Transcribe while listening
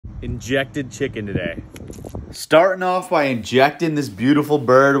injected chicken today. Starting off by injecting this beautiful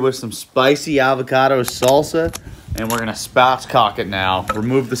bird with some spicy avocado salsa. And we're gonna spatchcock it now.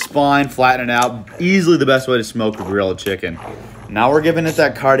 Remove the spine, flatten it out. Easily the best way to smoke a grilled chicken. Now we're giving it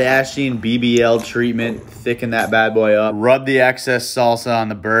that Kardashian BBL treatment. Thicken that bad boy up. Rub the excess salsa on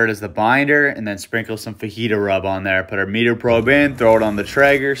the bird as the binder, and then sprinkle some fajita rub on there. Put our meter probe in, throw it on the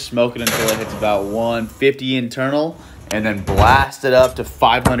Traeger, smoke it until it hits about 150 internal, and then blast it up to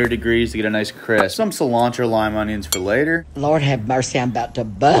 500 degrees to get a nice crisp. Some cilantro, lime, onions for later. Lord have mercy, I'm about to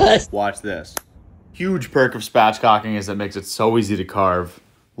bust. Watch this. Huge perk of spatchcocking is it makes it so easy to carve.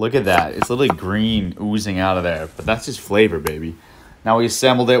 Look at that. It's literally green oozing out of there, but that's just flavor, baby. Now we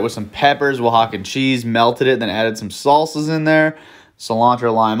assembled it with some peppers, Oaxacan cheese, melted it, then added some salsas in there,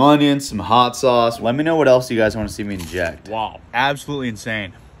 cilantro, lime, onions, some hot sauce. Let me know what else you guys want to see me inject. Wow, absolutely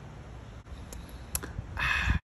insane.